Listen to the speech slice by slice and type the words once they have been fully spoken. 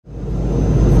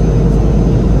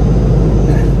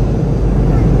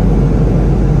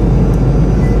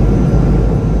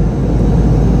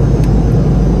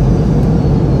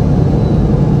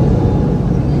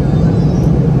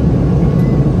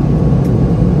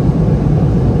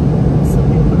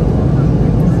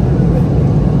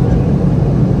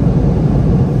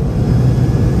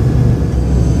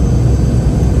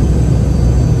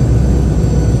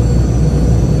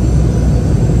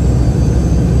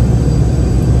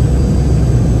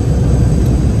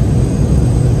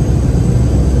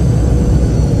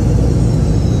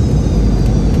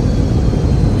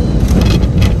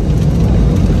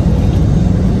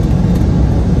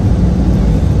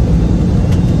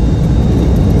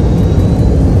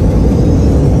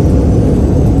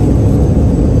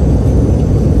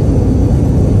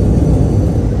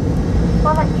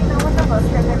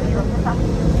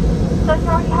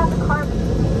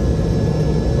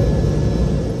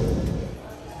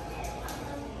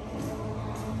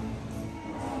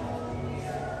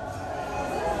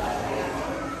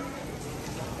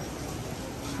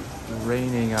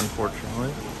raining,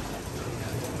 unfortunately.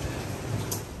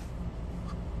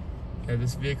 Yeah,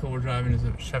 this vehicle we're driving is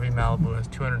a Chevy Malibu. It has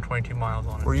 222 miles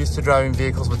on it. We're used to driving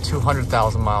vehicles with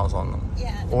 200,000 miles on them.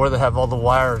 Yeah. Or they have all the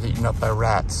wires eaten up by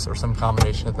rats or some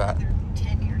combination of that. They're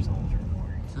 10 years old or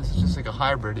more. So this is just like a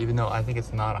hybrid, even though I think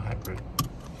it's not a hybrid.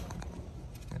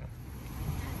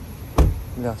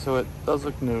 Yeah, so it does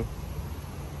look new.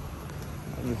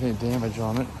 Not really any damage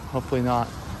on it. Hopefully not.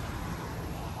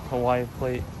 Hawaii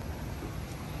plate.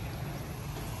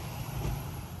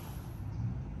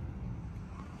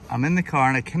 I'm in the car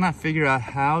and I cannot figure out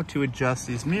how to adjust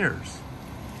these mirrors.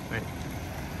 Wait,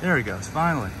 there it goes,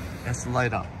 finally. It has to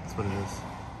light up, that's what it is.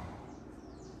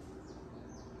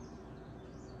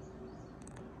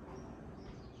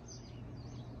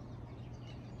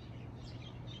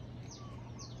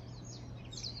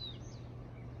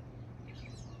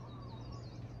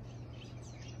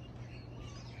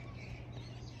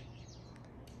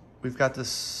 We've got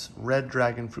this red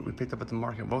dragon fruit we picked up at the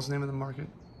market. What was the name of the market?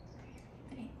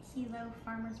 Hilo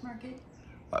Farmers Market.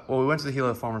 Well, we went to the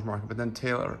Hilo Farmers Market, but then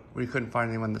Taylor, we couldn't find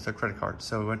anyone that took credit card.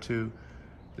 So we went to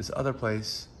this other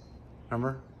place,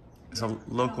 remember? It's a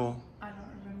local. I don't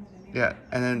remember the name. Yeah,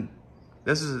 and then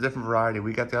this is a different variety.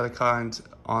 We got the other kinds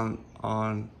on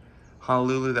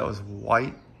Honolulu that was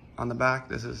white on the back.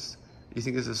 This is, you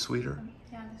think this is sweeter?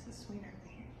 Yeah, this is sweeter.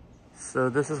 So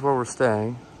this is where we're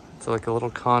staying. It's like a little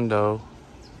condo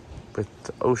with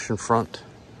the ocean front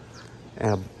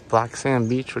and a black sand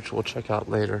beach, which we'll check out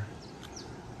later.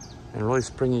 And really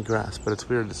springy grass, but it's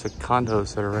weird. It's like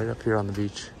condos that are right up here on the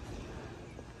beach.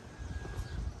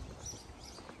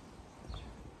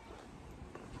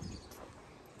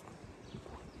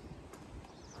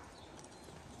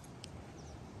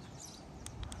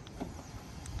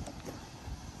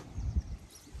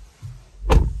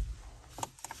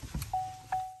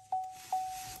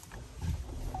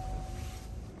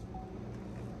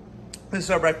 This is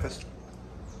our breakfast.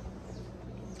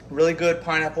 Really good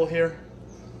pineapple here.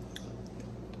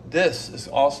 This is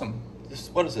awesome. This,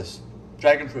 what is this?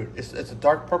 Dragon fruit. It's a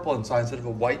dark purple inside instead of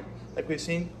a white like we've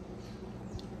seen.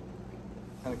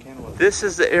 Kind of cantaloupe. This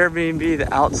is the Airbnb,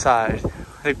 the outside.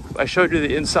 I showed you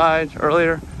the inside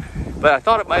earlier, but I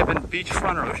thought it might have been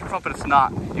beachfront or oceanfront, but it's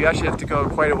not. You actually have to go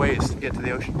quite a ways to get to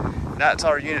the ocean. That's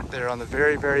our unit there on the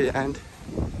very, very end.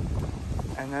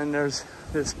 And then there's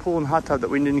this pool and hot tub that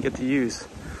we didn't get to use. So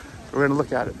we're gonna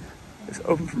look at it. It's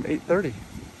open from 8:30.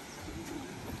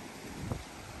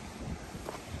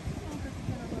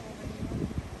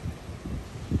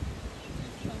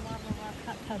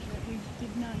 We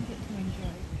did not get to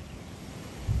enjoy.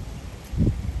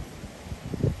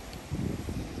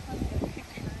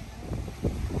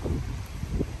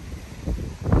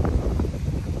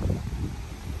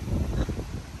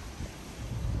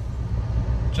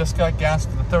 Just got gas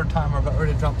for the third time. We're about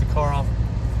ready to drop the car off.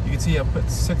 You can see I put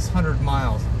 600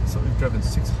 miles. So we've driven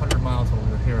 600 miles while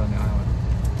we were here on the island.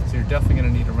 So you're definitely gonna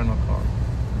need a rental car.